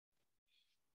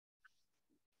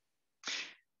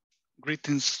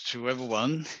Greetings to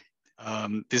everyone.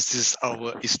 This is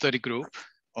our study group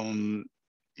on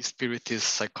spiritist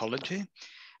psychology.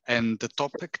 And the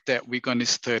topic that we're going to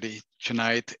study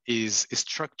tonight is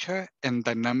structure and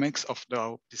dynamics of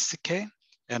the psyche.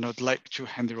 And I'd like to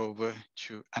hand it over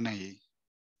to Anaí.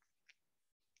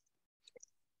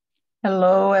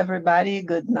 Hello, everybody.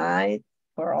 Good night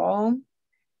for all.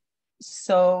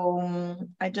 So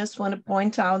I just want to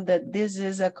point out that this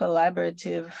is a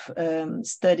collaborative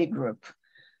study group.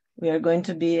 We are going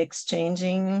to be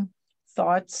exchanging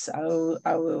thoughts. I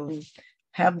will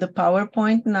have the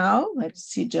PowerPoint now. Let's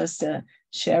see, just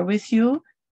share with you.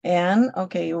 And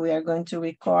okay, we are going to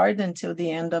record until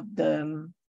the end of the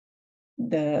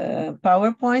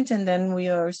PowerPoint, and then we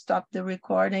will stop the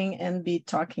recording and be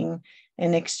talking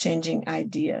and exchanging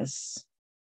ideas.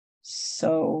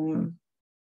 So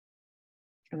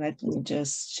let me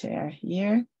just share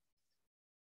here.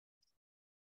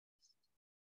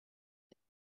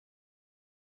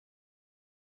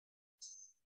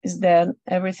 Is that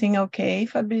everything okay,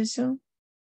 Fabrizio?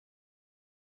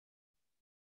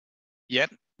 Yeah,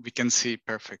 we can see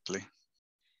perfectly.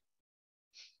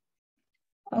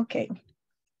 Okay.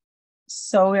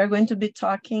 So we are going to be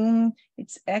talking,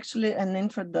 it's actually an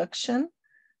introduction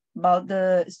about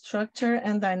the structure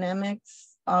and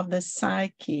dynamics of the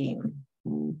psyche.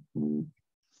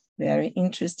 Very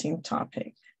interesting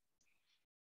topic.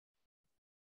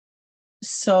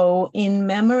 So in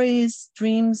Memories,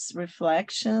 Dreams,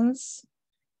 Reflections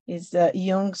is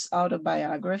Jung's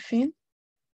autobiography.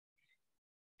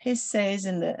 He says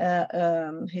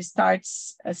he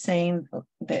starts saying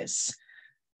this: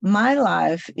 my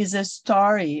life is a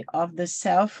story of the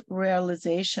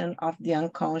self-realization of the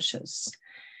unconscious.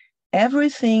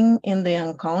 Everything in the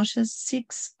unconscious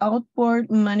seeks outward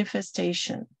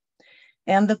manifestation.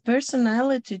 And the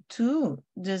personality, too,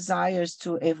 desires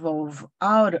to evolve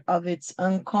out of its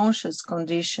unconscious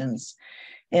conditions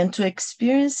and to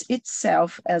experience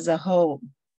itself as a whole.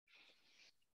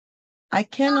 I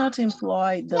cannot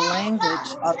employ the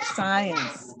language of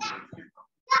science.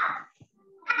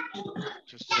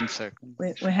 Just 1 second.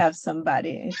 We have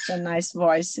somebody. It's a nice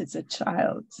voice. It's a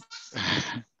child.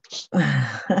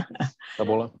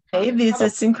 Maybe it's a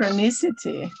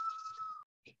synchronicity.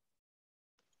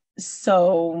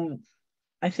 So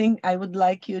I think I would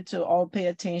like you to all pay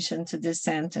attention to this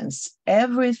sentence.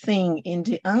 Everything in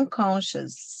the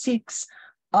unconscious seeks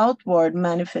outward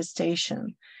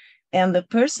manifestation, and the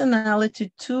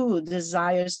personality too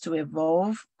desires to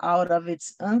evolve out of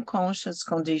its unconscious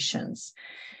conditions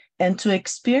and to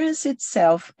experience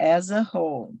itself as a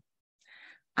whole.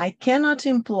 I cannot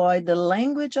employ the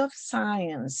language of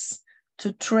science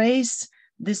to trace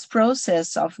this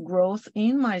process of growth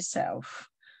in myself,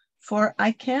 for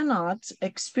I cannot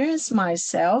experience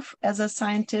myself as a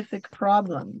scientific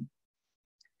problem.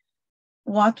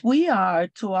 What we are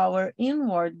to our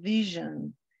inward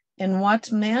vision and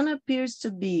what man appears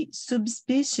to be sub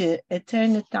specie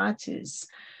eternitatis,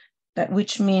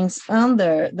 which means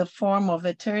under the form of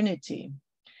eternity,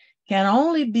 can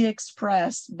only be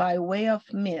expressed by way of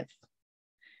myth.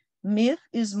 Myth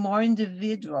is more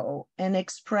individual and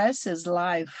expresses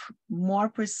life more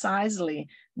precisely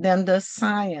than the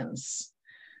science.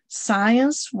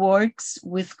 Science works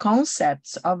with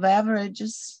concepts of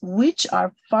averages which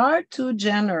are far too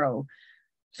general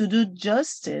to do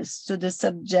justice to the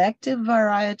subjective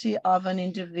variety of an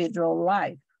individual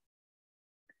life.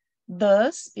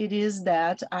 Thus, it is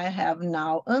that I have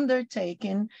now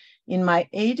undertaken in my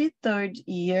 83rd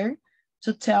year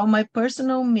to tell my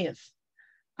personal myth.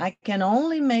 I can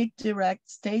only make direct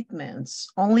statements,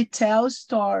 only tell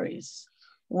stories.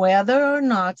 Whether or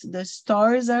not the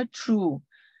stories are true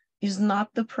is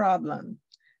not the problem.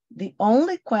 The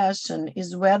only question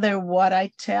is whether what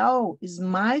I tell is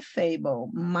my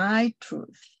fable, my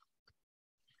truth.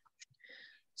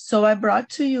 So I brought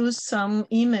to you some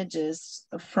images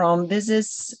from, this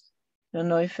is, I don't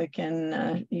know if I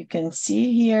can, you can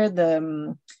see here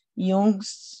the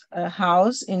Jung's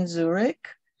house in Zurich.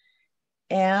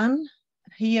 And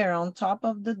here on top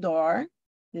of the door,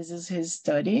 this is his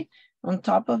study, on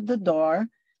top of the door,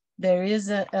 there is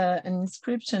an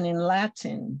inscription in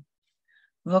Latin,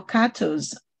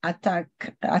 vocatus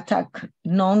attac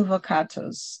non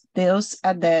vocatus, Deus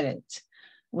aderet,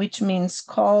 which means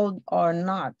called or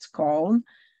not called,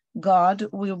 God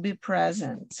will be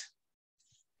present.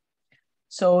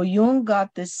 So Jung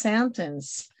got this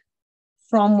sentence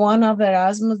from one of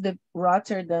Erasmus de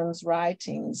Rotterdam's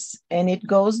writings, and it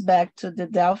goes back to the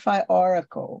Delphi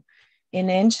oracle in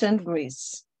ancient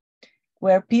Greece,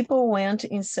 where people went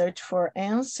in search for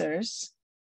answers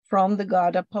from the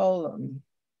god Apollo.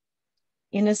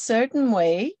 In a certain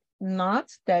way,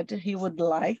 not that he would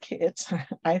like it,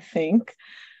 I think.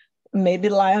 Maybe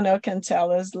Lionel can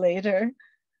tell us later.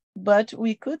 But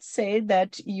we could say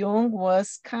that Jung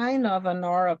was kind of an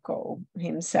oracle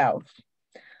himself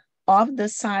of the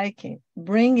psyche,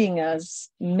 bringing us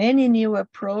many new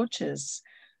approaches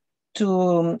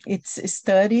to its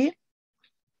study.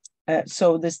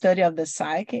 So the study of the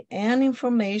psyche and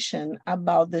information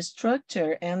about the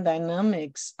structure and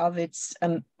dynamics of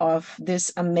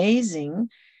this amazing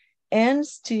and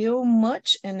still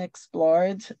much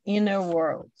unexplored inner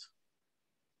world.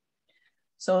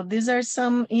 So these are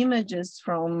some images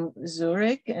from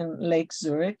Zurich and Lake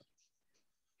Zurich.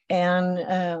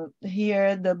 And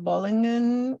here the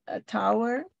Bollingen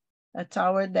Tower, a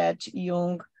tower that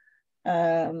Jung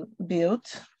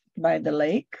built by the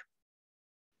lake.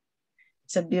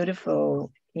 It's a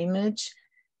beautiful image.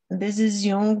 This is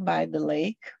Jung by the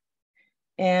lake.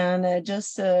 And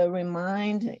just it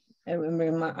reminded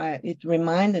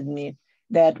me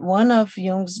that one of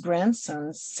Jung's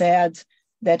grandsons said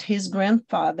that his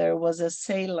grandfather was a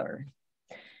sailor.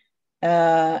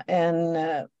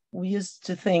 We used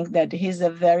to think that he's a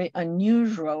very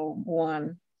unusual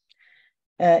one.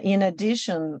 Because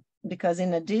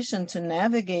in addition to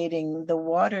navigating the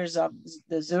waters of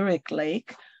the Zurich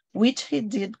Lake, which he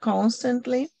did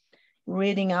constantly,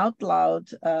 reading out loud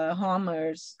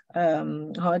Homer's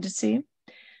Odyssey,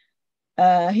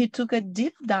 he took a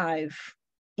deep dive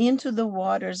into the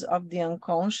waters of the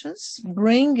unconscious,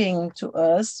 bringing to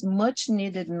us much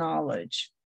needed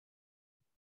knowledge.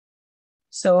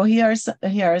 So here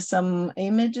are some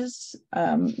images,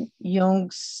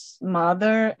 Jung's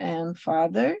mother and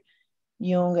father,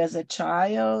 Jung as a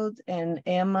child, and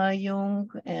Emma Jung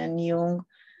and Jung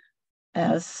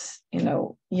as,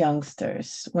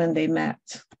 youngsters when they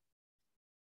met.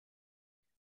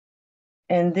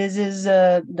 And this is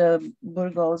the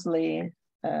Burgosli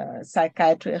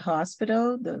Psychiatry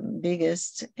Hospital, the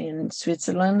biggest in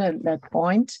Switzerland at that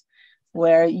point,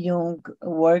 where Jung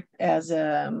worked as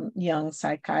a young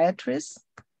psychiatrist.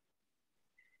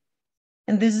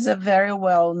 And this is a very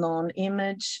well-known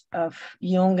image of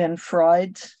Jung and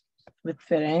Freud with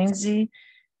Ferenczi.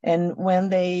 And when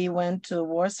they went to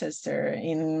Worcester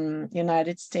in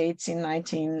United States in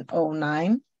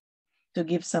 1909 to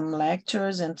give some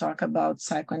lectures and talk about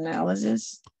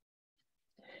psychoanalysis.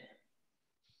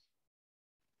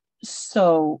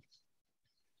 So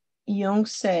Jung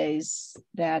says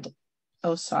that,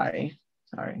 sorry,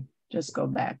 just go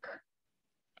back.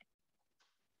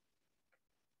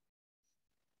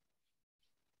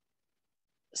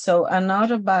 So an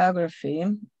autobiography.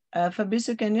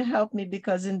 Fabrizio, can you help me?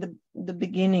 Because in the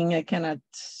beginning, I cannot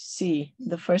see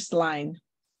the first line.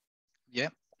 Yeah.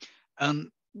 Do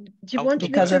you want me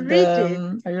to read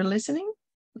it? Are you listening?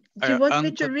 Do you want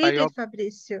me to read it,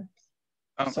 Fabrizio?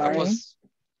 Sorry,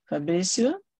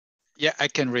 Fabrizio? Yeah, I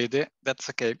can read it. That's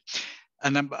okay.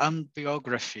 An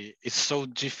autobiography is so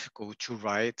difficult to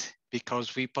write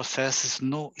because we possess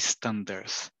no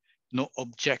standards, no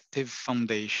objective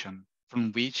foundation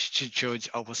from which to judge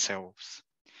ourselves.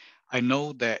 I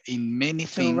know that in many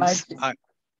things...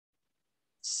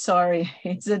 Sorry,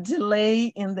 it's a delay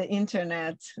in the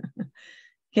internet.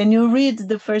 Can you read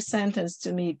the first sentence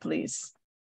to me, please?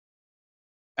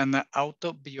 An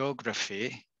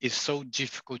autobiography is so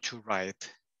difficult to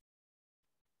write.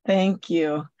 Thank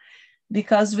you.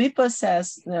 Because we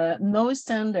possess no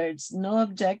standards, no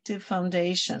objective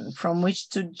foundation from which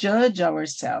to judge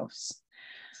ourselves.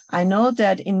 I know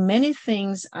that in many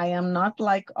things I am not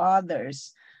like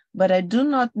others, but I do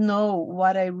not know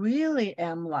what I really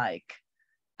am like.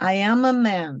 I am a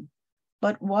man,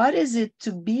 but what is it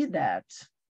to be that?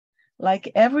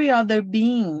 Like every other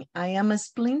being, I am a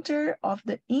splinter of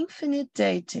the infinite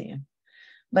deity,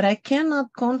 but I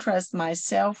cannot contrast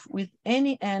myself with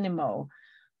any animal,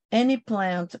 any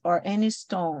plant, or any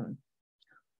stone.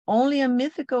 Only a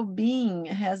mythical being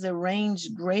has a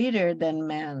range greater than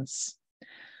man's.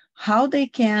 How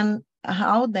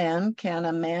then can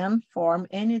a man form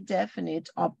any definite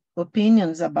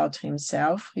opinions about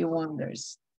himself, he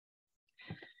wonders.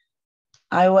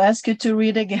 I will ask you to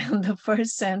read again the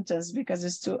first sentence because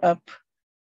it's too up.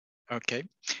 Okay.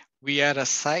 We are a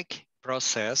psychic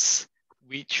process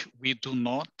which we do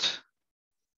not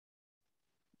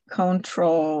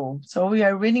control. So we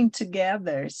are reading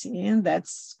together, see,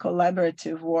 that's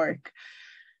collaborative work,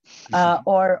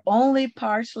 or only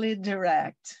partially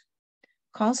direct.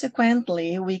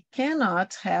 Consequently, we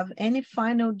cannot have any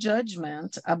final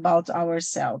judgment about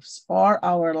ourselves or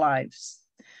our lives.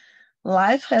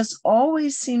 Life has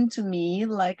always seemed to me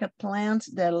like a plant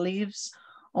that lives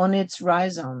on its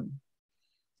rhizome.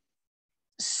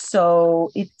 So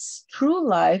its true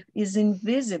life is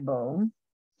invisible,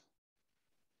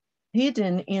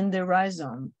 hidden in the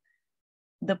rhizome.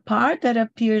 The part that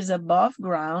appears above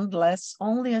ground lasts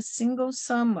only a single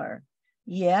summer,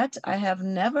 yet I have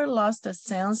never lost a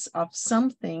sense of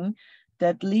something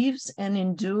that lives and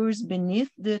endures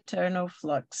beneath the eternal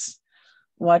flux.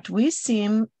 What we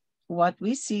see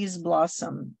is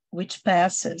blossom, which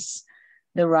passes.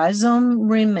 The rhizome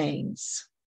remains.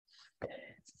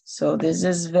 So this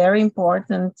is very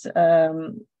important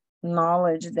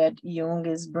knowledge that Jung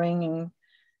is bringing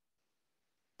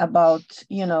about,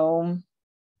 you know,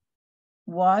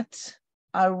 what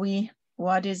are we,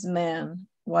 what is man,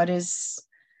 what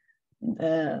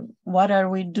are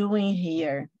we doing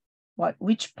here,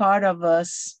 which part of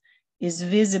us is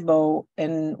visible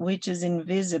and which is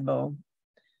invisible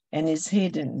and is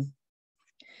hidden.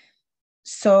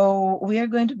 So we are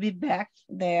going to be back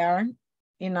there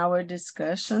in our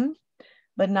discussion,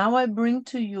 but now I bring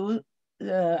to you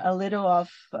a little of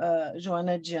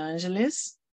Joana de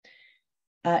Angelis.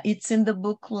 It's in the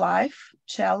book Life,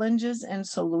 Challenges and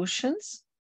Solutions,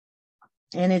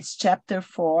 and it's chapter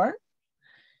 4.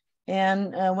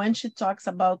 And when she talks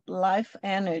about life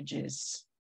energies.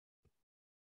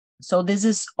 So this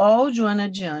is all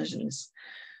Joana de Angelis.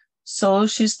 So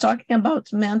she's talking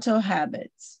about mental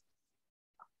habits.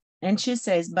 And she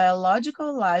says,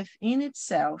 biological life in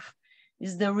itself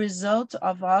is the result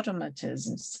of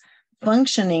automatisms,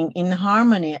 functioning in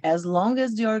harmony as long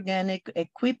as the organic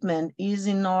equipment is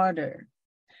in order.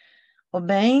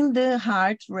 Obeying the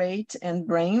heart rate and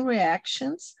brain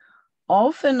reactions,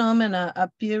 all phenomena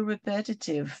appear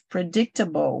repetitive,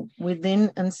 predictable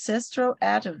within ancestral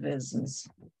atavisms.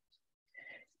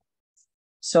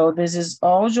 So this is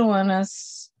all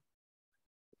Joana's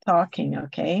talking,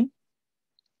 okay?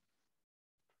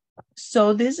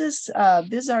 So these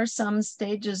are some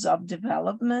stages of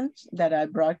development that I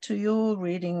brought to you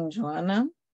reading Joana.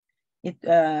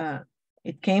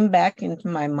 It came back into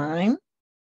my mind.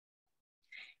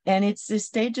 And it's the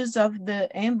stages of the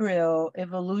embryo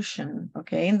evolution,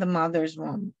 okay, in the mother's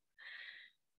womb.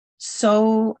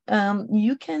 So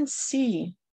you can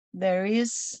see there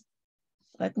is,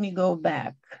 let me go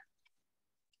back.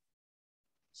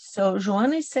 So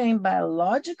Joana is saying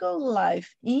biological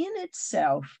life in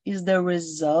itself is the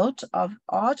result of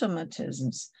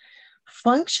automatisms,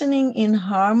 functioning in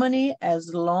harmony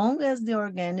as long as the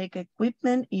organic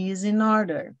equipment is in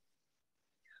order.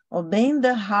 Obeying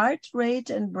the heart rate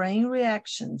and brain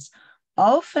reactions,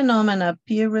 all phenomena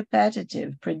appear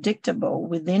repetitive, predictable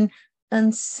within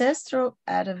ancestral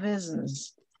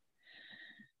atavisms.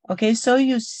 Okay, so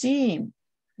you see,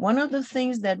 one of the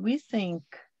things that we think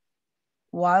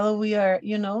while we are,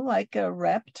 you know, like a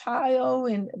reptile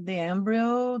in the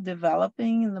embryo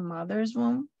developing in the mother's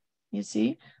womb, you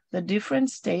see, the different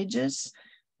stages,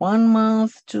 1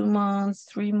 month, 2 months,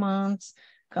 3 months,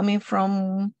 coming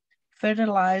from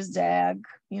fertilized egg,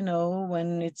 you know,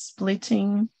 when it's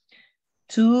splitting,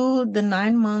 to the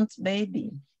 9-month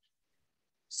baby.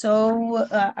 So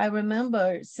I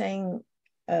remember saying,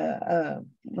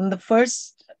 when the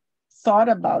first thought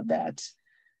about that,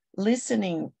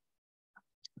 listening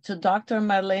to Dr.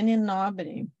 Marlene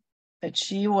Nobre, that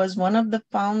she was one of the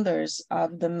founders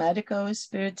of the Medical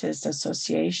Spiritist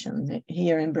Association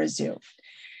here in Brazil.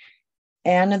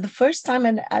 And the first time,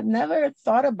 and I'd never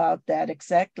thought about that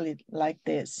exactly like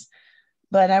this,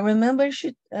 but I remember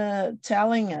she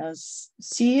telling us,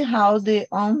 see how the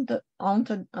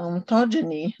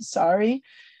ontogeny,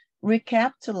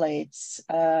 recapitulates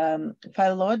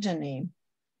phylogeny,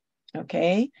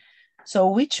 okay? So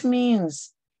which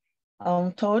means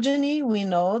ontogeny, we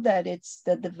know that it's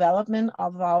the development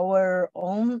of our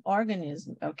own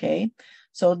organism, okay?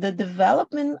 So the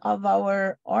development of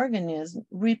our organism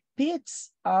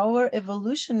repeats our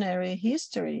evolutionary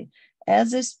history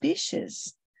as a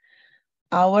species,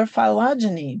 our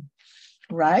phylogeny,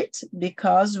 right?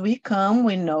 Because we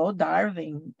know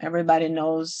Darwin, everybody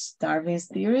knows Darwin's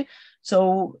theory.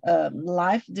 So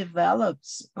life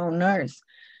develops on Earth.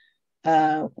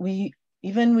 We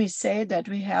say that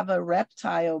we have a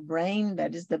reptile brain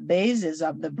that is the basis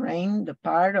of the brain, the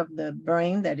part of the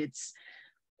brain that it's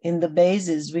in the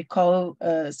basis. We call,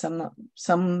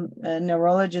 some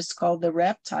neurologists call the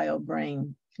reptile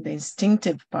brain, the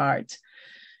instinctive part,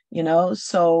 you know.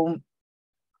 So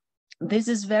this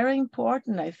is very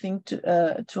important, I think,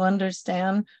 to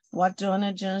understand what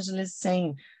Joana de Angelis is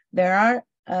saying. There are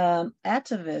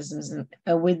atavisms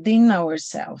within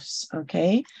ourselves,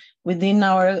 okay, within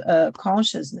our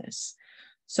consciousness.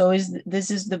 So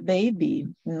this is the baby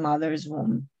in mother's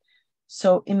womb.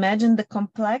 So imagine the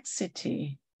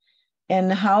complexity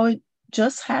and how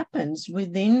just happens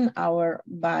within our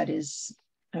bodies,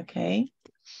 okay?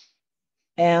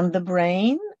 And the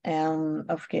brain, and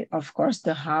of course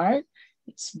the heart,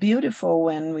 it's beautiful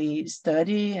when we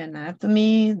study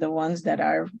anatomy, the ones that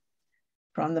are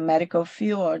from the medical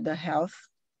field or the health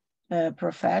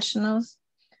professionals.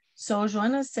 So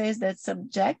Joanna says that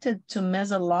subjected to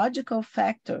mesological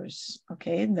factors,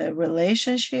 okay, the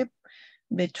relationship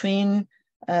between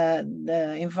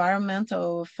the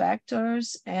environmental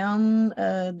factors and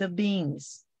the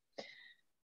beings.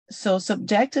 So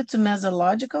subjected to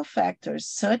mesological factors,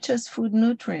 such as food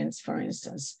nutrients, for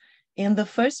instance, in the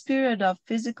first period of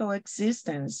physical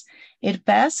existence, it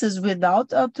passes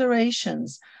without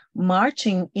alterations,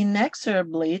 marching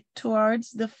inexorably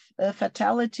towards the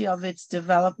fatality of its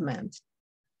development.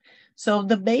 So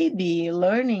the baby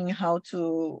learning how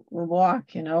to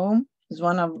walk, you know, is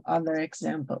one of other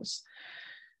examples.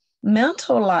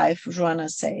 Mental life, Joanna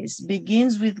says,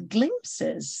 begins with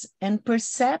glimpses and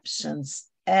perceptions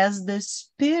as the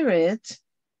spirit,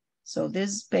 so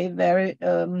this pay very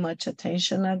much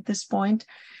attention at this point,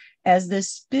 as the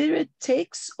spirit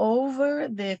takes over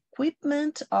the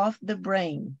equipment of the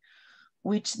brain,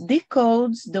 which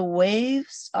decodes the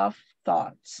waves of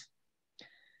thought.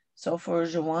 So for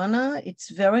Joanna,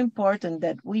 it's very important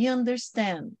that we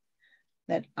understand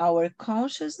that our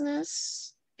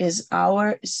consciousness is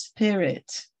our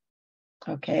spirit,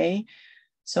 okay?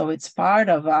 So it's part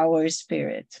of our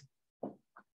spirit.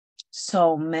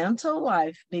 So mental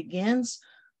life begins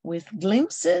with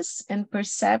glimpses and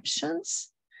perceptions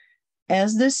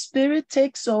as the spirit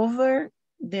takes over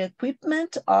the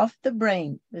equipment of the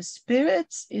brain. The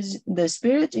spirit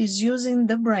is using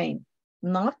the brain,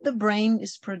 not the brain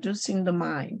is producing the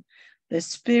mind. The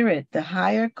spirit, the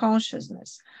higher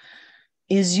consciousness,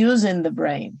 is using the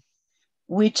brain,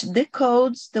 which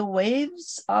decodes the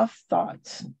waves of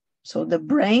thought. So the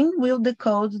brain will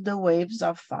decode the waves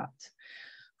of thought.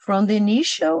 From the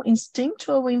initial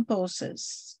instinctual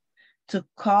impulses to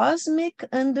cosmic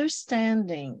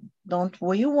understanding, don't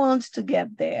we want to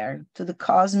get there, to the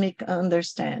cosmic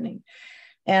understanding,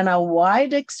 and a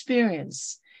wide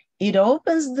experience, it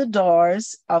opens the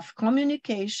doors of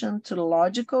communication to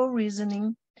logical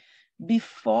reasoning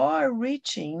before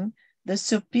reaching the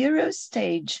superior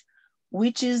stage,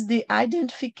 which is the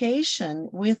identification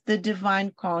with the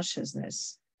divine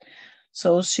consciousness.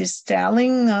 So she's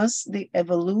telling us the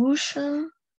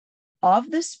evolution of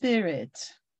the spirit,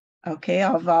 okay,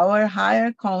 of our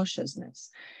higher consciousness.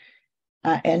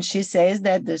 And she says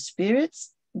that the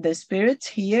spirit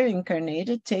here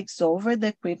incarnated takes over the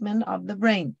equipment of the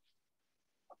brain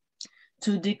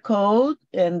to decode,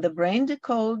 and the brain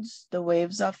decodes the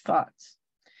waves of thought.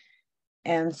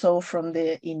 And so from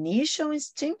the initial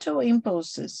instinctual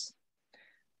impulses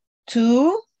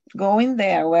to going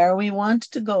there where we want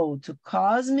to go, to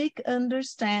cosmic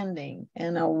understanding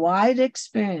and a wide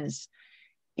experience,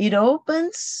 it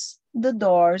opens the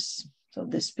doors. So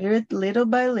the spirit, little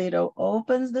by little,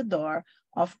 opens the door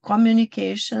of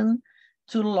communication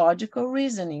to logical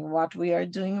reasoning, what we are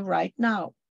doing right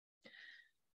now.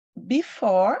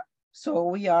 Before, so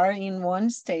we are in one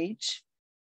stage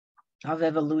of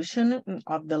evolution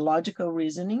of the logical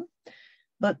reasoning,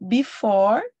 but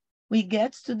before we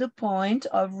get to the point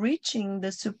of reaching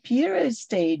the superior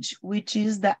stage, which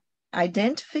is the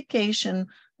identification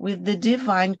with the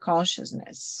divine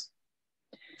consciousness.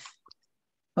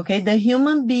 Okay, the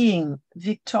human being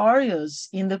victorious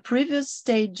in the previous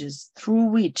stages through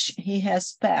which he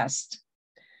has passed.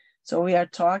 So we are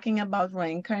talking about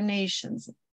reincarnations,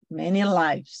 many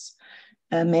lives,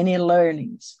 many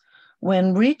learnings.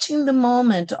 When reaching the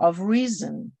moment of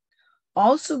reason,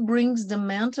 also brings the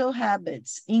mental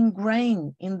habits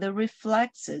ingrained in the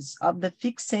reflexes of the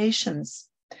fixations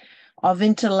of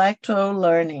intellectual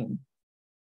learning.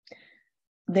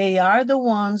 They are the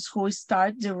ones who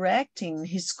start directing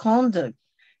his conduct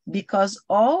because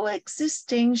all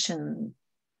existential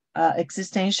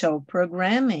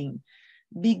programming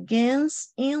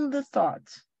begins in the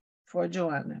thought for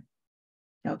Joanna,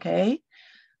 okay?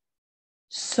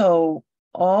 So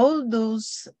all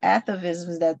those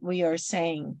atavisms that we are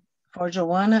saying for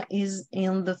Joanna is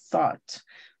in the thought,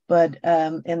 but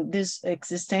in this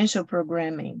existential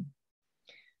programming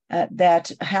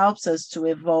that helps us to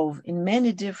evolve in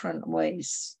many different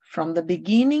ways. From the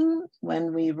beginning,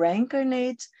 when we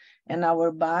reincarnate and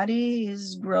our body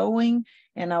is growing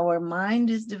and our mind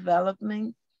is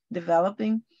developing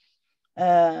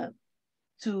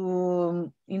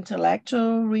to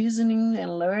intellectual reasoning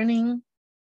and learning,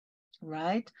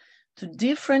 right? To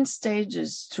different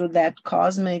stages through that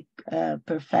cosmic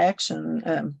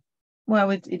perfection.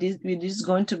 Well, it is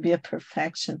going to be a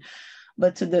perfection,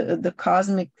 but to the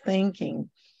cosmic thinking.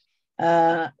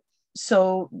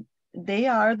 So they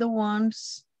are the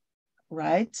ones,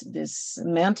 right? These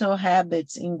mental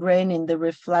habits ingrained in the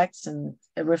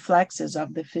reflexes of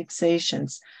the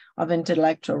fixations of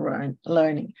intellectual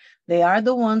learning. They are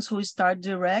the ones who start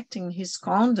directing his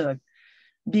conduct,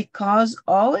 because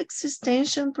all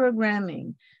existential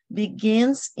programming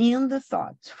begins in the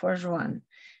thought, for Joanna.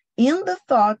 In the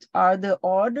thought are the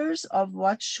orders of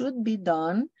what should be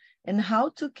done and how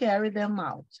to carry them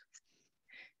out.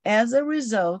 As a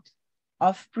result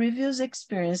of previous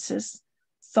experiences,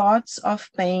 thoughts of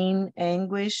pain,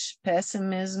 anguish,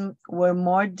 pessimism were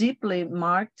more deeply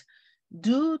marked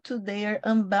due to their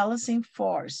unbalancing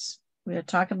force. We are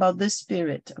talking about the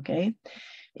spirit, okay?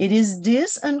 It is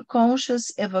these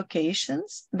unconscious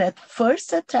evocations that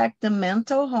first attack the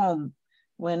mental home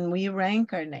when we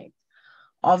reincarnate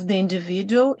of the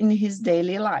individual in his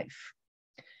daily life.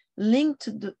 Linked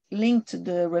to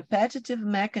the repetitive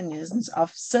mechanisms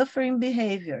of suffering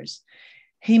behaviors,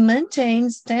 he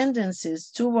maintains tendencies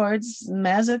towards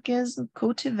masochism,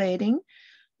 cultivating,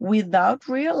 without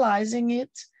realizing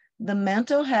it, the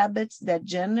mental habits that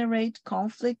generate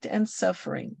conflict and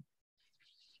suffering.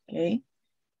 Okay.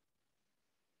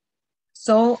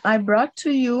 So I brought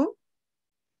to you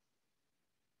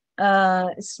a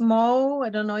small, I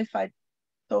don't know if I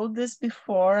told this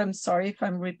before, I'm sorry if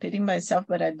I'm repeating myself,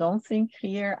 but I don't think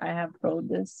here I have told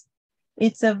this.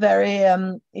 It's a very,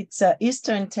 it's an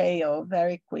Eastern tale,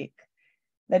 very quick,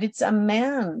 that it's a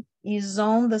man is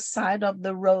on the side of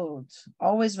the road.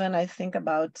 Always when I think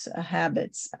about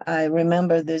habits, I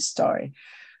remember this story.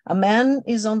 A man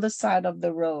is on the side of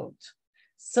the road.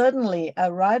 Suddenly,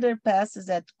 a rider passes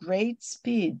at great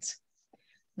speed.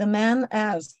 The man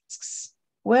asks,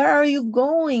 "Where are you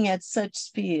going at such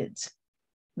speed?"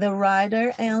 The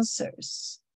rider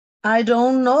answers, "I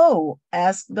don't know,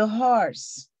 ask the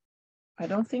horse." I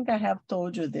don't think I have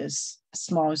told you this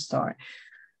small story.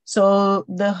 So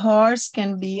the horse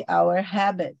can be our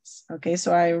habits. Okay,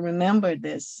 so I remember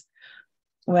this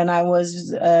when I was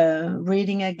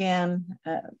reading again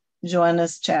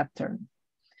Joanna's chapter.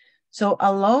 So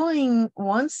allowing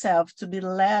oneself to be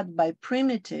led by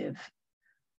primitive,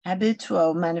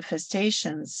 habitual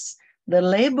manifestations, the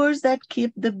labors that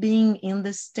keep the being in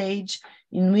the stage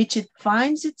in which it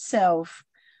finds itself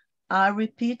are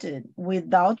repeated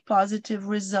without positive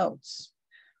results,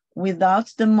 without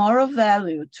the moral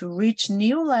value to reach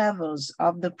new levels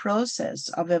of the process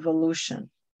of evolution.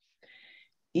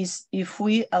 Is if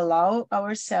we allow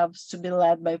ourselves to be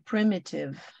led by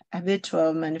primitive,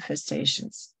 habitual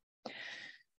manifestations.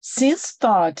 Since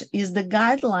thought is the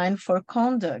guideline for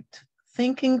conduct,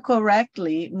 thinking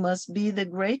correctly must be the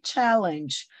great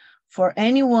challenge for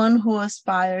anyone who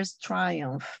aspires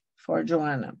triumph, for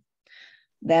Joanna.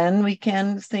 Then we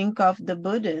can think of the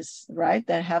Buddhists, right,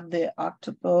 that have the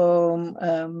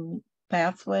octuple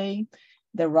pathway,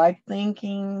 the right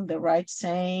thinking, the right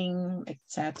saying,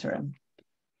 etc.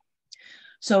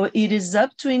 So it is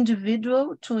up to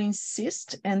individual to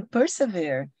insist and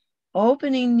persevere,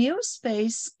 opening new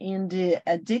space in the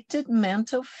addicted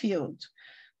mental field,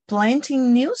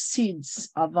 planting new seeds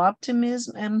of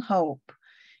optimism and hope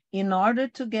in order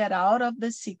to get out of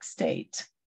the sick state.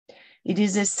 It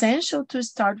is essential to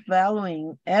start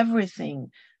valuing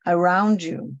everything around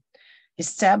you,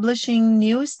 establishing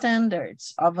new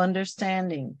standards of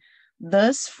understanding,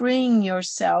 thus freeing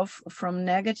yourself from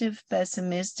negative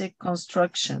pessimistic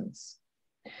constructions.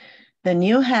 The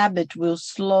new habit will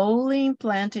slowly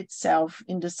implant itself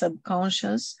in the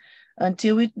subconscious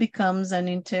until it becomes an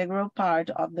integral part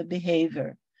of the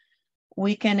behavior.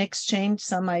 We can exchange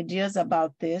some ideas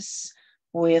about this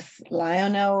with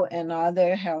Lionel and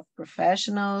other health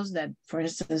professionals that, for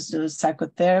instance, do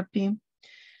psychotherapy,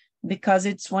 because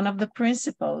it's one of the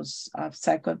principles of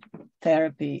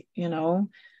psychotherapy, you know,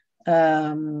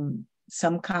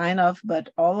 some kind of, but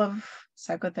all of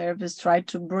psychotherapists try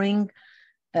to bring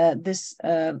this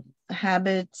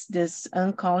habits, this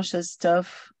unconscious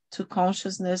stuff to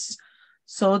consciousness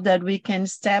so that we can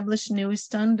establish new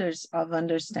standards of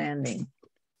understanding.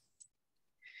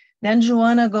 Then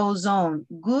Joanna goes on,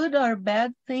 good or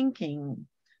bad thinking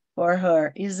for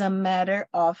her is a matter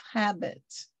of habit.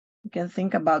 You can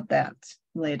think about that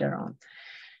later on.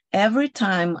 Every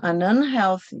time an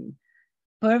unhealthy,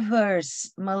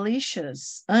 perverse,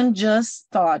 malicious, unjust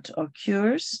thought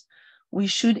occurs, we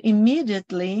should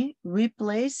immediately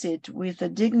replace it with a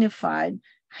dignified,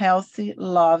 healthy,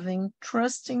 loving,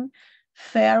 trusting,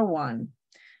 fair one,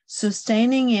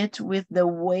 sustaining it with the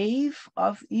wave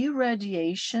of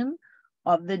irradiation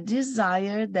of the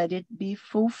desire that it be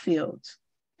fulfilled.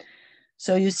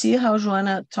 So you see how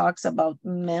Joanna talks about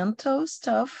mental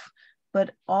stuff,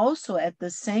 but also at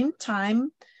the same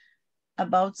time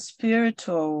about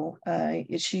spiritual,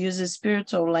 she uses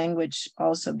spiritual language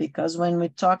also, because when we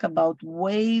talk about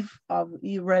wave of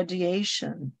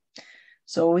irradiation,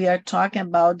 so we are talking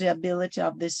about the ability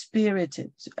of the spirit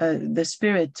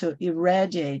to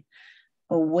irradiate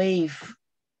a wave,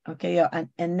 okay, an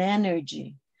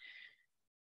energy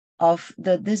of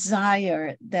the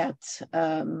desire that,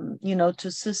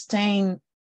 to sustain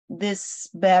this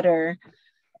better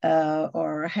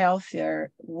or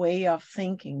healthier way of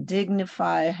thinking,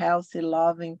 dignified, healthy,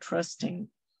 loving, trusting,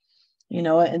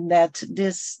 and that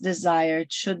this desire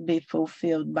should be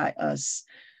fulfilled by us.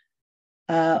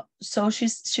 So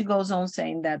she goes on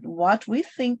saying that what we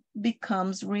think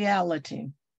becomes reality.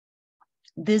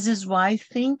 This is why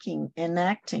thinking and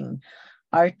acting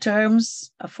are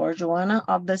terms, for Joanna,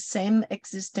 of the same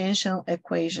existential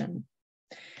equation.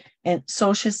 And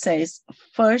so she says,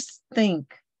 first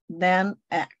think, then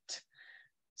act.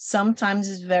 Sometimes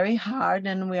it's very hard,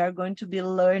 and we are going to be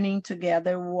learning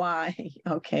together why,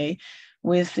 okay,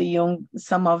 with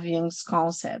some of Jung's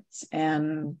concepts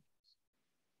and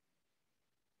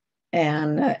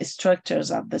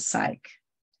structures of the psyche.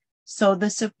 So the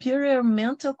superior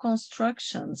mental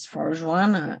constructions for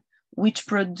Joanna, which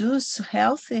produce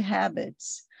healthy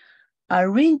habits, are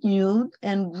renewed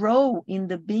and grow in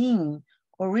the being,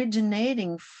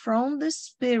 originating from the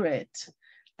spirit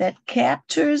that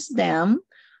captures them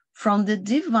from the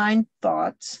divine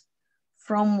thoughts,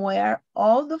 from where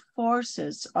all the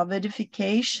forces of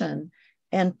edification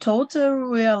and total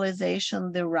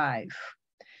realization derive.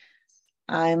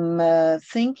 I'm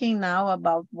thinking now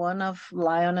about one of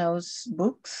Lionel's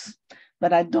books,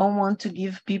 but I don't want to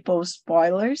give people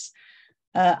spoilers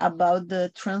about the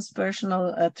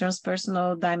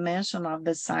transpersonal dimension of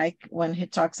the psyche when he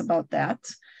talks about that,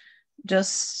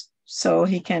 just so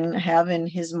he can have in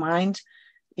his mind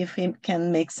if he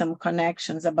can make some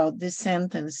connections about this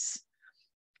sentence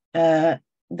that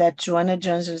Joanna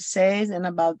Jungel says, and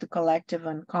about the collective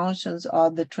unconscious or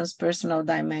the transpersonal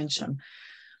dimension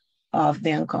of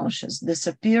the unconscious. The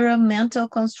superior mental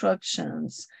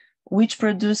constructions which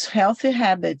produce healthy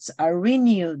habits are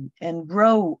renewed and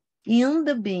grow in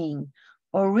the being,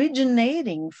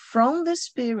 originating from the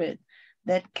spirit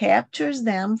that captures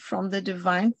them from the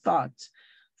divine thought,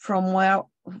 from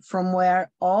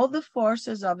where all the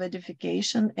forces of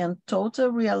edification and total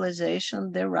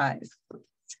realization derive.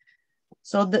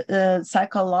 So the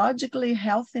psychologically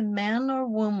healthy man or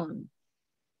woman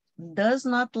does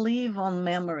not live on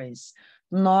memories,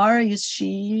 nor is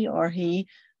she or he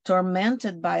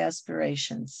tormented by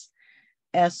aspirations.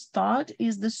 As thought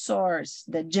is the source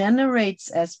that generates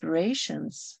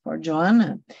aspirations for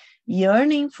Joanna,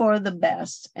 yearning for the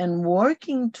best and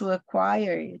working to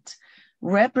acquire it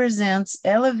represents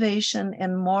elevation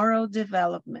and moral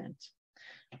development.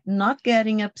 Not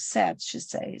getting upset, she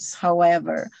says,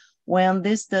 however, when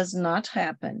this does not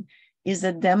happen, is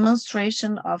a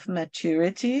demonstration of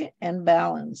maturity and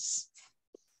balance.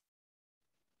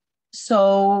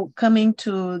 So coming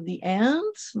to the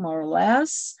end, more or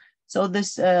less, so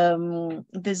this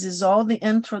is all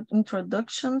the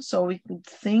introduction, so we could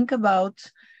think about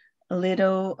a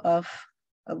little of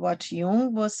what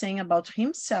Jung was saying about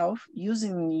himself,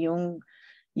 using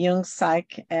Jung's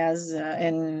psyche as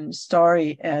and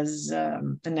story as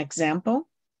an example,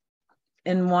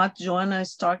 and what Joanna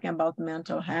is talking about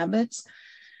mental habits.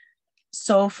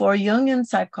 So for Jungian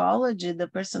psychology, the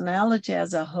personality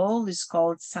as a whole is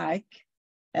called psyche,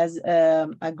 as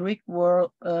a Greek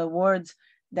word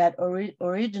that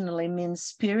originally means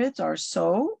spirit or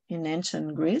soul in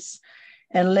ancient Greece,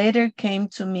 and later came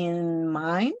to mean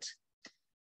mind.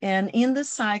 And in the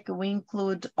psyche, we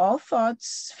include all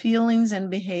thoughts, feelings, and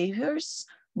behaviors,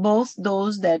 both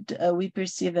those that we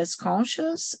perceive as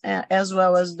conscious, as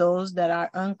well as those that are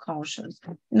unconscious,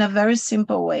 in a very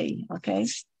simple way, okay?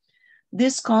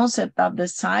 This concept of the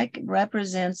psyche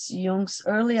represents Jung's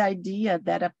early idea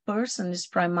that a person is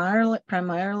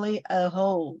primarily a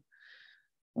whole.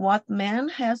 What man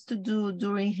has to do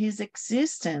during his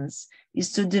existence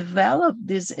is to develop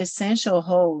this essential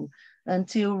whole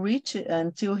until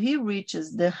he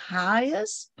reaches the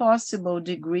highest possible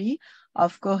degree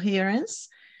of coherence,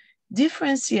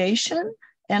 differentiation,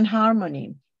 and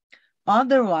harmony.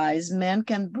 Otherwise, man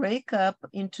can break up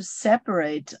into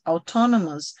separate,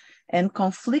 autonomous, and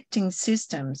conflicting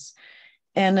systems,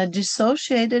 and a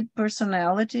dissociated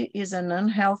personality is an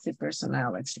unhealthy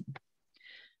personality.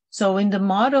 So in the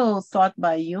model thought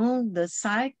by Jung, the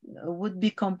psyche would be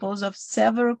composed of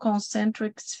several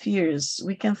concentric spheres.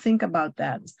 We can think about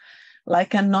that,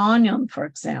 like an onion, for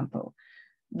example.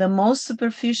 The most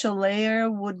superficial layer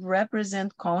would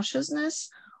represent consciousness,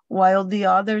 while the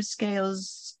other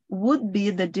scales would be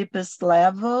the deepest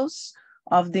levels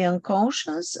of the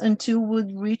unconscious until we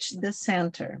would reach the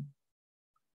center.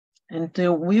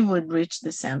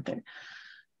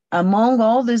 Among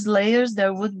all these layers,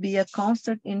 there would be a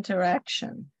constant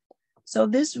interaction. So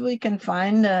this we can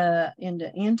find in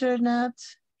the internet.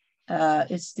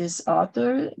 It's this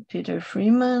author, Peter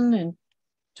Freeman, in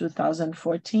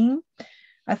 2014.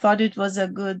 I thought it was a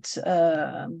good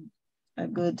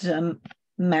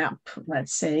map,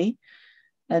 let's say,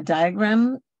 a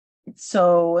diagram.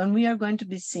 So, and we are going to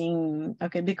be seeing,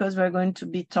 okay, because we're going to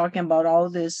be talking about all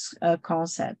these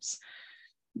concepts.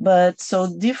 But so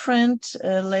different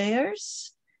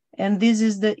layers, and this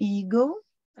is the ego,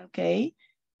 okay,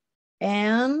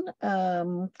 and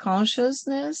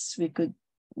consciousness, we could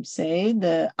say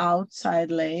the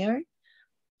outside layer,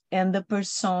 and the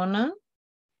persona,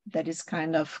 that is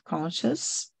kind of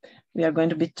conscious. We are going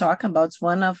to be talking about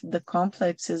one of the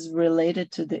complexes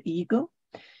related to the ego.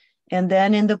 And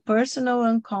then in the personal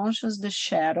unconscious, the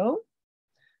shadow,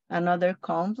 another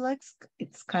complex,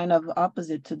 it's kind of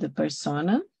opposite to the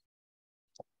persona.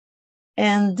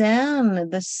 And then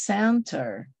the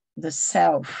center, the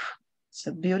self. It's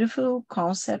a beautiful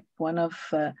concept, one of,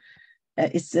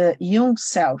 it's a Jung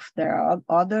self. There are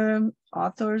other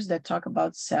authors that talk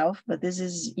about self, but this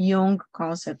is Jung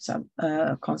concept of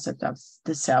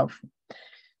the self.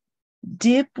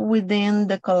 Deep within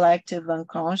the collective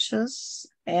unconscious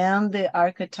and the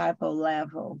archetypal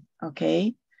level,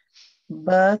 okay?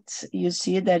 But you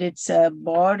see that it's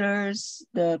borders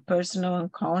the personal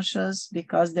unconscious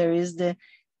because there is the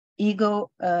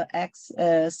ego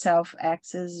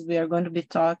self-axis. We are going to be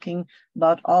talking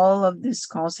about all of these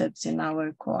concepts in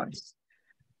our course.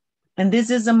 And this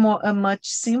is a much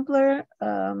simpler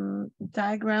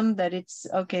diagram that it's,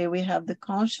 okay, we have the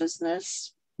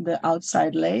consciousness, the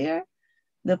outside layer,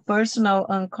 the personal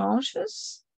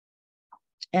unconscious,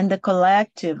 and the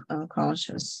collective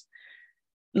unconscious.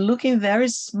 Looking very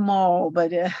small,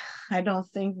 but I don't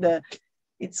think that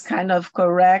it's kind of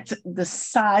correct, the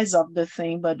size of the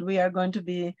thing, but we are going to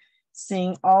be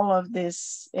seeing all of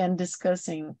this and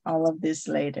discussing all of this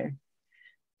later.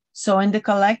 So in the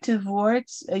collective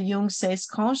works, Jung says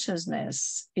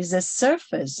consciousness is a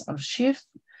surface of shift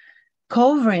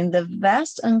covering the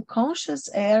vast unconscious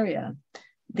area,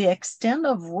 the extent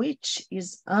of which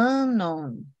is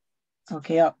unknown.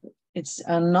 Okay, it's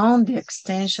unknown, the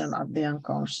extension of the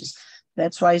unconscious.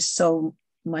 That's why it's so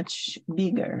much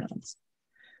bigger.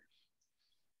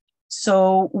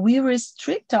 So we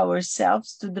restrict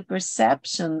ourselves to the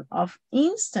perception of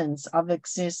instants of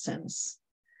existence.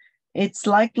 It's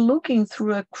like looking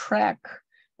through a crack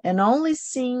and only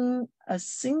seeing a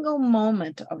single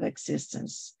moment of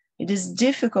existence. It is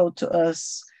difficult to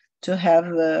us to have,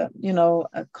 a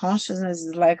consciousness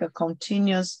is like a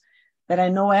continuous, that I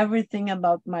know everything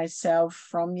about myself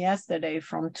from yesterday,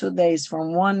 from 2 days,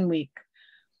 from 1 week.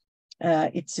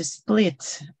 It's a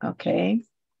split, okay?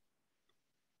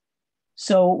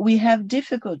 So we have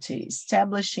difficulty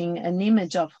establishing an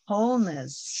image of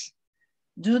wholeness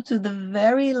due to the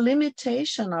very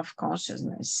limitation of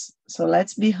consciousness. So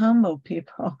let's be humble,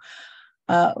 people.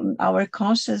 Our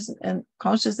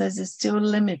consciousness is still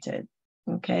limited,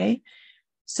 okay?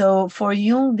 So for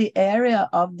Jung, the area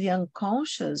of the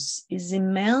unconscious is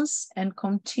immense and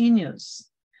continuous,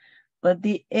 but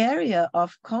the area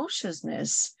of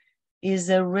consciousness is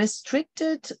a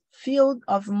restricted field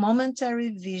of momentary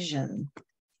vision.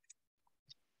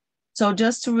 So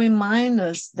just to remind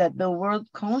us that the word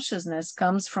consciousness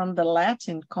comes from the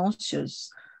Latin conscius,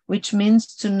 which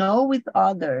means to know with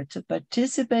other, to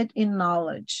participate in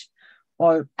knowledge,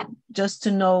 or just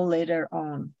to know later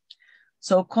on.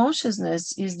 So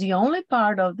consciousness is the only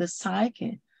part of the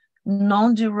psyche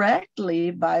known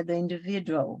directly by the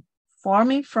individual,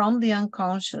 forming from the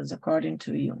unconscious, according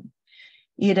to Jung.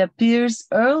 It appears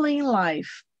early in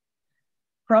life,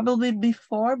 probably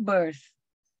before birth,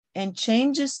 and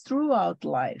changes throughout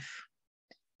life.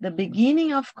 The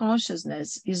beginning of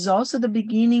consciousness is also the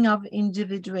beginning of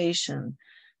individuation,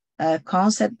 a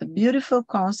concept, a beautiful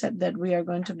concept that we are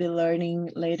going to be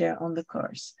learning later on the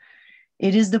course.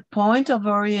 It is the point of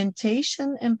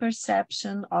orientation and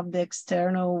perception of the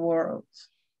external world.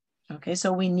 Okay,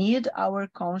 so we need our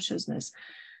consciousness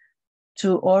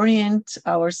to orient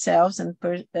ourselves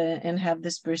and have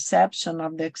this perception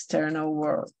of the external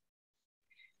world.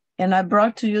 And I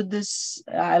brought to you this,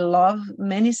 I love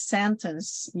many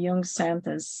sentences, Jung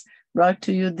sentence, brought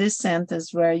to you this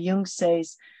sentence where Jung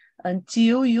says,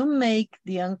 until you make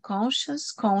the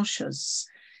unconscious conscious,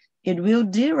 it will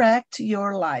direct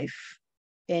your life.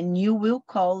 and you will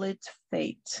call it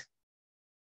fate.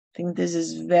 I think this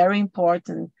is very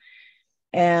important.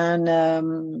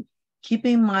 And keep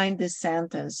in mind this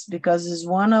sentence, because it's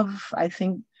one of, I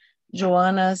think,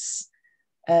 Joanna's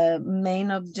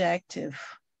main objective.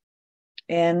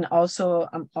 And also,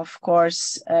 of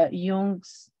course,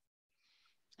 Jung's,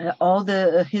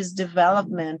 his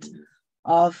development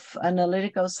of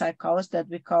analytical psychology that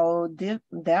we call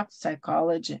depth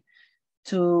psychology,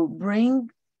 to bring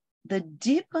the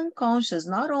deep unconscious,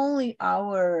 not only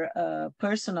our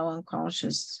personal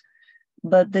unconscious,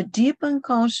 but the deep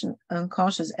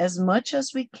unconscious as much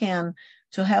as we can,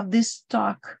 to have this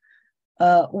talk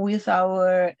with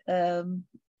our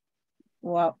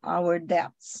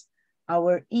depths,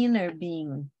 our inner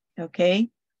being, okay?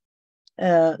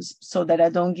 So that I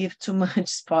don't give too much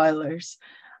spoilers.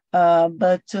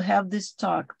 But to have this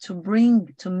talk, to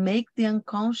make the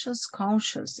unconscious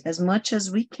conscious as much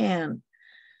as we can,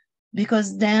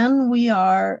 because then we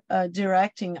are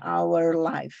directing our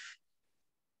life,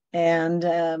 and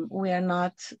we are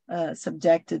not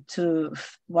subjected to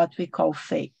what we call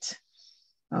fate,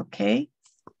 okay?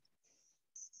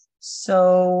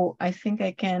 So I think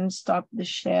I can stop the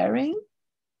sharing.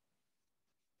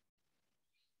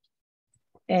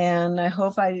 And I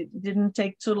hope I didn't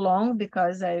take too long,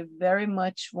 because I very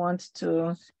much want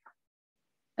to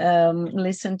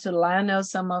listen to Lionel,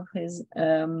 some of his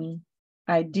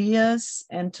ideas,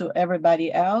 and to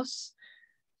everybody else.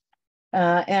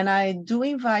 And I do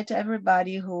invite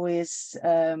everybody who is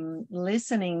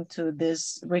listening to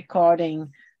this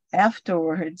recording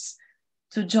afterwards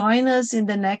to join us in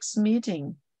the next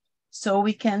meeting, so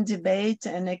we can debate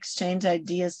and exchange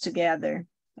ideas together.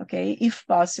 Okay, if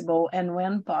possible and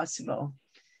when possible.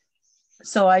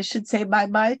 So I should say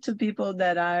bye-bye to people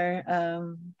that are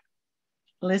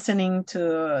listening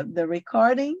to the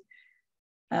recording.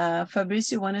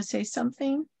 Fabrice, you want to say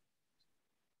something?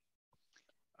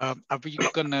 Are we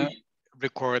gonna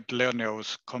record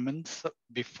Leonel's comments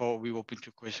before we open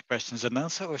to questions and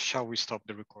answers, or shall we stop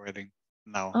the recording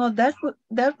now? Oh, that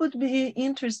would be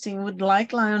interesting. Would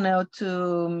like Lionel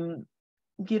to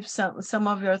give some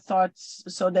of your thoughts,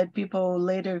 so that people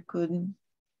later could.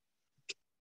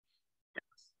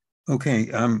 Okay.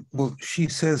 Well, she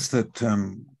says that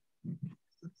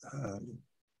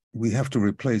we have to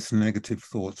replace negative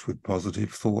thoughts with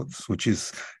positive thoughts, which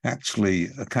is actually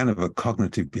a kind of a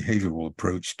cognitive behavioral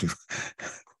approach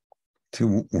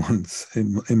to one's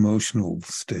emotional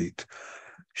state.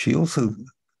 She also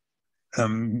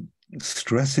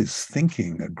stresses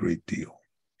thinking a great deal.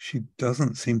 She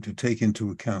doesn't seem to take into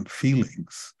account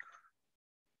feelings,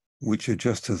 which are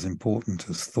just as important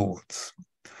as thoughts.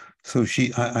 So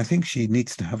I think she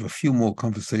needs to have a few more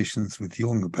conversations with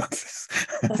Jung about this,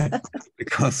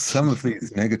 because some of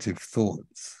these negative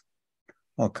thoughts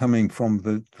are coming from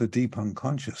the deep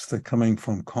unconscious. They're coming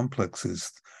from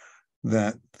complexes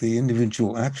that the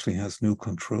individual actually has no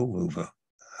control over.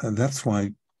 And that's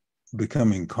why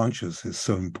becoming conscious is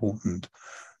so important.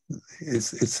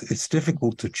 It's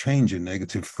difficult to change a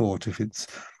negative thought if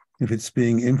it's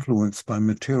being influenced by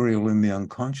material in the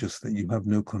unconscious that you have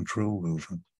no control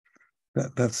over.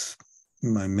 That's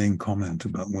my main comment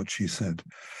about what she said.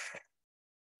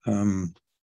 Can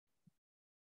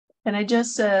I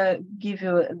just give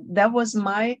you, that was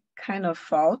my kind of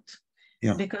fault.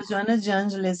 Yeah. Because Joanna de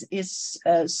Angelis is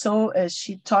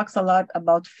she talks a lot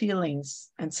about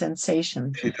feelings and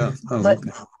sensation. She does. Oh, but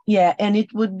okay. Yeah, and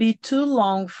it would be too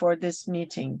long for this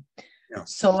meeting. Yeah.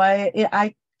 So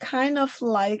I kind of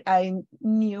like, I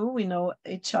knew, we know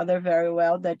each other very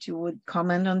well, that you would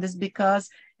comment on this, because,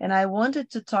 and I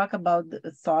wanted to talk about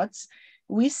the thoughts.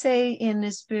 We say in the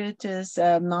Spiritist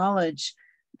knowledge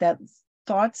that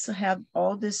thoughts have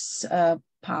all this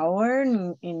power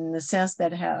in the sense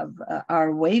that have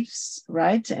our waves,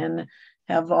 right? And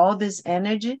have all this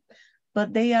energy,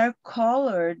 but they are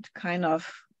colored kind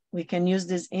of, we can use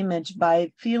this image,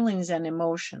 by feelings and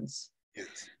emotions.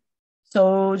 Yes.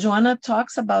 So Joanna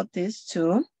talks about this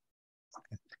too,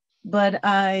 but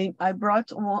I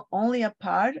brought only a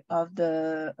part of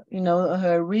the,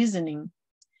 her reasoning,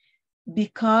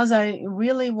 because I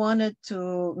really wanted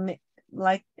to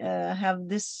have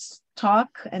this talk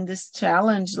and this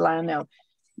challenge, Lionel,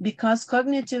 because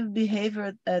cognitive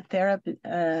behavior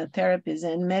therapies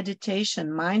and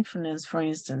meditation, mindfulness, for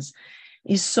instance,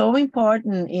 is so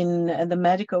important in the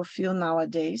medical field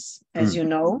nowadays, as you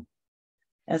know,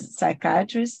 as a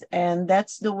psychiatrist. And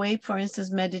that's the way, for instance,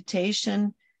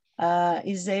 meditation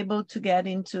is able to get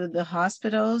into the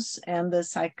hospitals and the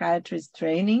psychiatrist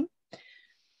training.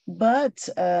 But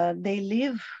they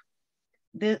live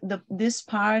this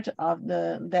part of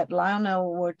that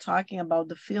Lionel were talking about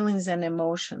the feelings and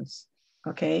emotions,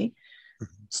 okay?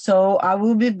 So I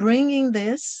will be bringing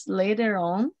this later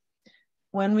on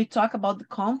when we talk about the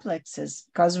complexes,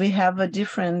 because we have a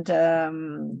different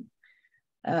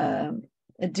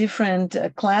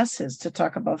classes to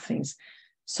talk about things.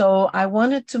 So I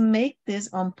wanted to make this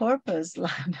on purpose,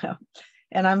 Lionel.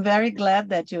 And I'm very glad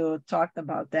that you talked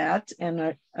about that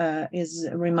and is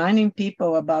reminding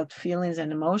people about feelings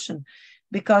and emotion,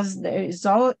 because there is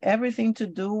everything to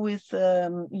do with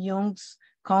Jung's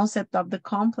concept of the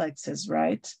complexes,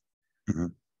 right? Mm-hmm.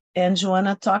 And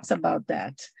Joanna talks about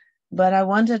that. But I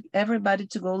wanted everybody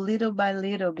to go little by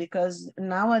little, because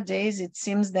nowadays it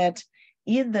seems that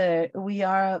either we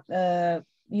are,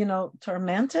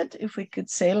 tormented, if we could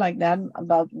say like that,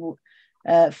 about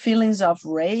feelings of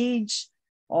rage,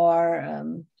 or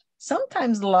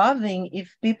sometimes loving,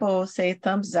 if people say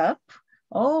thumbs up.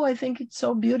 Oh, I think it's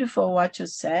so beautiful what you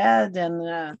said, and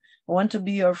I want to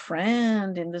be your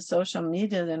friend in the social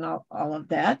media and all of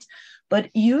that. But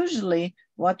usually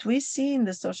what we see in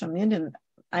the social media,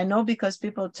 I know because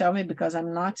people tell me, because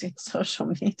I'm not in social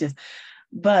media,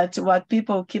 but what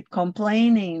people keep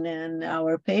complaining, and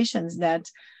our patients, that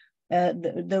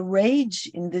the rage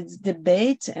in this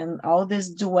debate and all this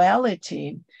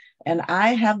duality, and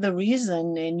I have the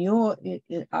reason, and you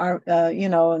are,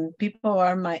 and people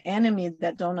are my enemy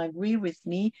that don't agree with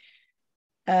me.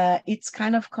 It's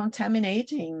kind of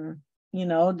contaminating,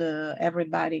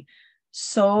 everybody.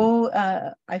 So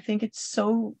I think it's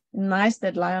so nice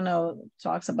that Lionel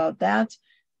talks about that,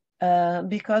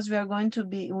 because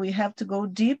we have to go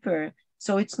deeper.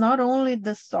 So it's not only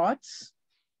the thoughts,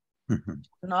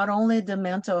 not only the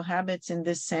mental habits in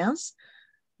this sense,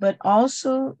 but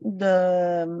also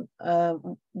the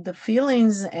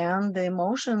feelings and the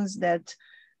emotions that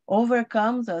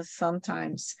overcomes us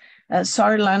sometimes.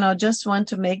 Sorry, Lana, I just want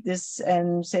to make this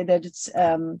and say that it's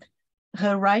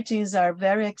her writings are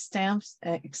very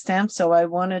extent, so I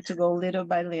wanted to go little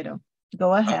by little.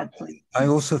 Go ahead, please. I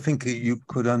also think that you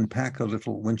could unpack a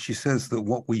little when she says that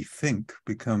what we think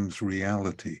becomes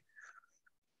reality.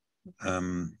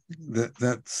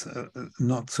 That's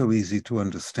not so easy to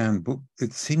understand, but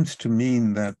it seems to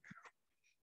mean that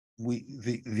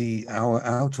our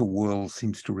outer world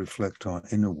seems to reflect our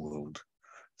inner world.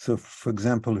 So, for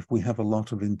example, if we have a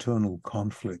lot of internal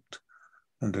conflict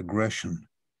and aggression,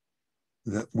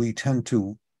 that we tend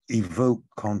to evoke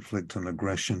conflict and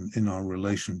aggression in our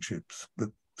relationships.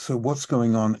 So what's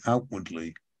going on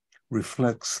outwardly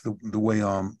reflects the way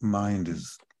our mind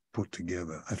is put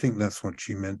together. I think that's what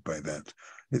she meant by that.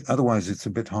 Otherwise, it's a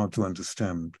bit hard to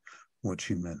understand what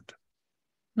she meant.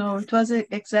 No, it was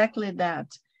exactly that.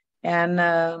 And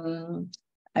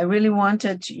I really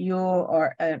wanted you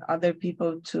or other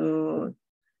people to,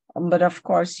 but of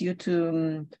course you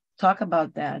to talk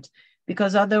about that,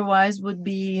 because otherwise would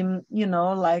be,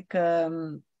 like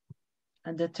a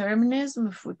determinism,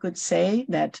 if we could say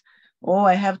that, oh,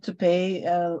 I have to pay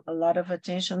a lot of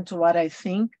attention to what I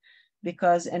think,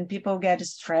 and people get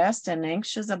stressed and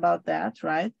anxious about that,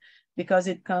 right? Because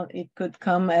it could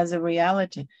come as a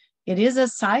reality. It is a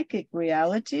psychic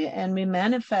reality, and we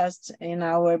manifest in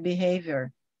our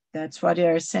behavior. That's what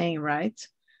you're saying, right?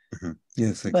 Mm-hmm.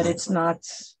 Yes, but it's not.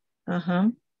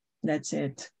 That's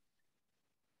it.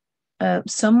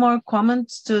 Some more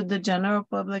comments to the general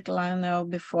public, Lionel,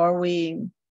 before we...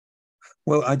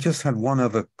 Well, I just had one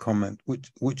other comment,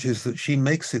 which is that she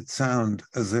makes it sound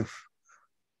as if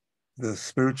the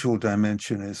spiritual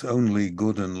dimension is only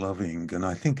good and loving. And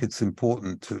I think it's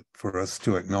important for us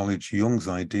to acknowledge Jung's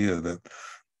idea that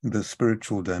the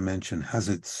spiritual dimension has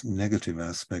its negative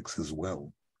aspects as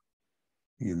well.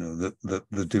 That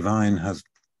the divine has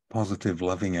positive,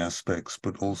 loving aspects,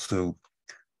 but also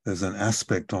there's an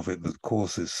aspect of it that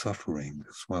causes suffering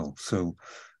as well. So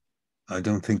I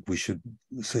don't think we should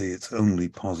say it's only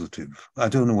positive. I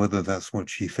don't know whether that's what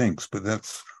she thinks, but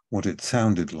that's what it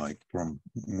sounded like from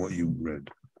what you read.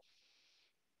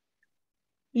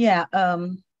 Yeah,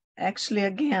 actually,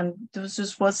 again,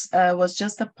 this was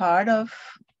just a part of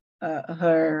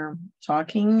her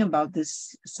talking about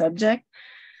this subject,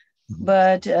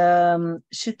 but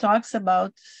she talks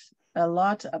a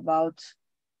lot about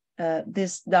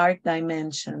this dark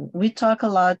dimension. We talk a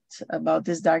lot about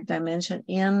this dark dimension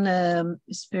in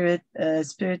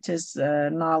spiritist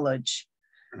knowledge.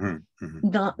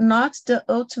 Not the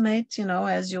ultimate,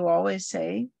 as you always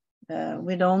say.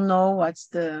 We don't know what's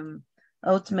the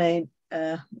ultimate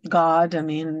God. I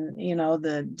mean,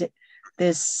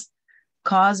 this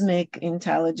cosmic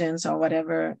intelligence or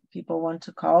whatever people want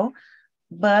to call,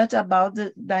 but about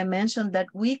the dimension that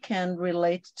we can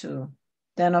relate to.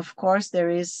 then of course there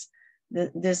is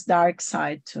this dark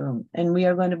side too. And we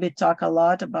are going to be talk a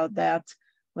lot about that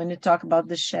when we talk about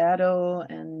the shadow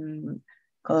and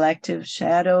collective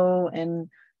shadow.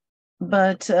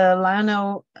 But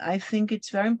Lionel, I think it's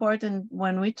very important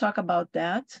when we talk about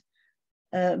that,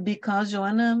 because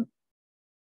Joanna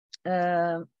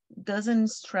doesn't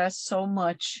stress so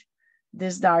much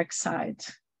this dark side,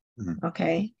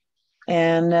 okay?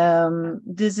 And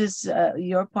this is,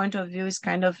 your point of view is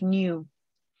kind of new.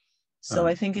 So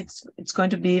I think it's going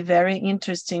to be very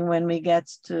interesting when we get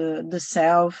to the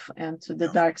self and to the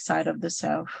dark side of the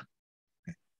self.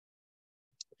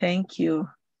 Thank you.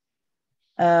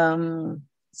 Some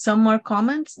more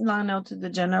comments, Lionel, to the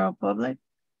general public?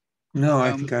 No,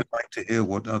 I think I'd like to hear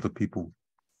what other people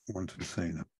want to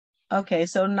say now. Okay,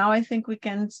 so now I think we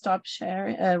can stop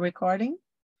sharing, recording.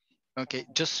 Okay,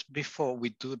 just before we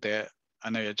do that,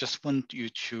 and I just want you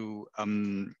to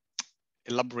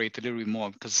elaborate a little bit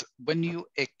more, because when you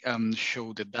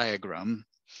show the diagram,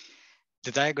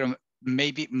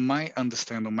 maybe my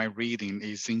understanding or my reading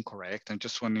is incorrect. I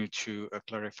just want you to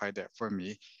clarify that for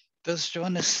me. Does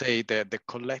Joanna say that the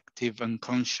collective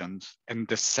unconscious and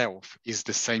the self is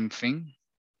the same thing?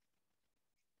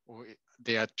 Or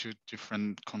they are two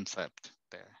different concepts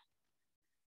there?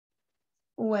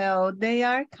 Well, they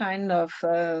are kind of,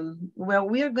 well,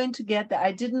 we are going to get,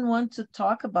 I didn't want to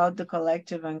talk about the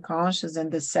collective unconscious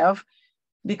and the self,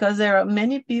 because there are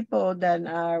many people that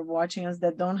are watching us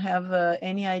that don't have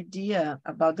any idea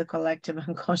about the collective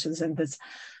unconscious and this.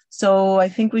 So I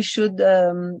think we should,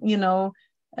 you know,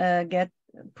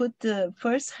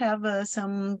 first have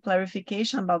some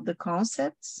clarification about the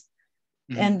concepts,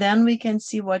 and then we can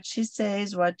see what she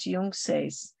says, what Jung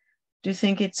says. Do you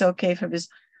think it's okay for this?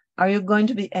 Are you going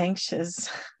to be anxious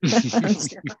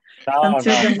until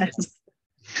the next?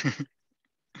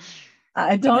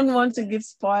 I don't want to give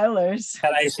spoilers.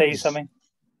 Can I say something?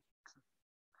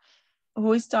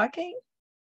 Who is talking?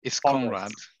 It's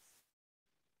Conrad.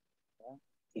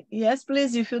 Yes,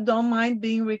 please, if you don't mind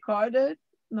being recorded.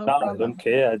 No problem. I don't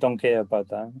care. I don't care about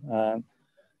that.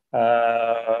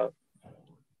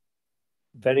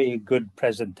 Very good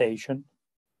presentation.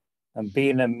 And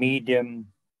being a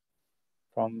medium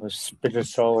from a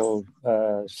spiritual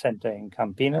center in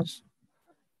Campinas,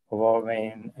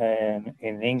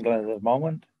 in England at the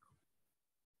moment,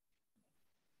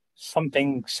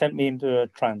 something sent me into a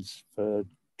trance for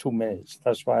 2 minutes.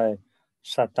 That's why I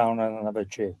sat down on another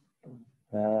chair.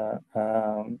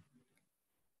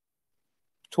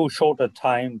 Too short a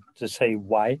time to say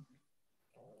why.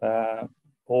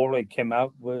 All it came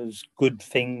out was good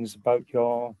things about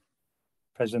your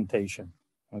presentation.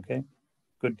 Okay,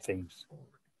 good things.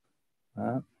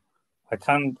 I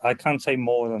can't say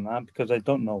more than that because I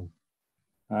don't know.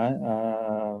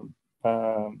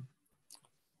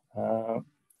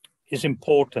 It's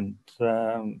important,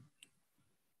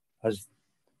 as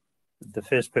the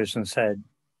first person said,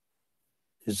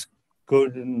 is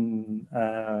good and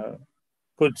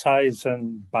good sides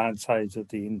and bad sides of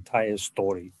the entire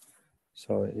story.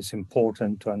 So it's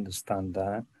important to understand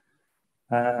that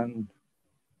and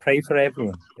pray for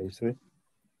everyone, basically.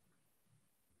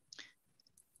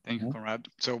 Thank you, Conrad.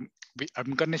 So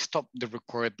I'm going to stop the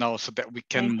record now so that we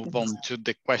can move on to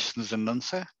the questions and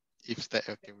answer, if that's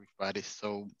okay with everybody.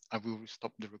 So I will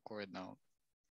stop the record now.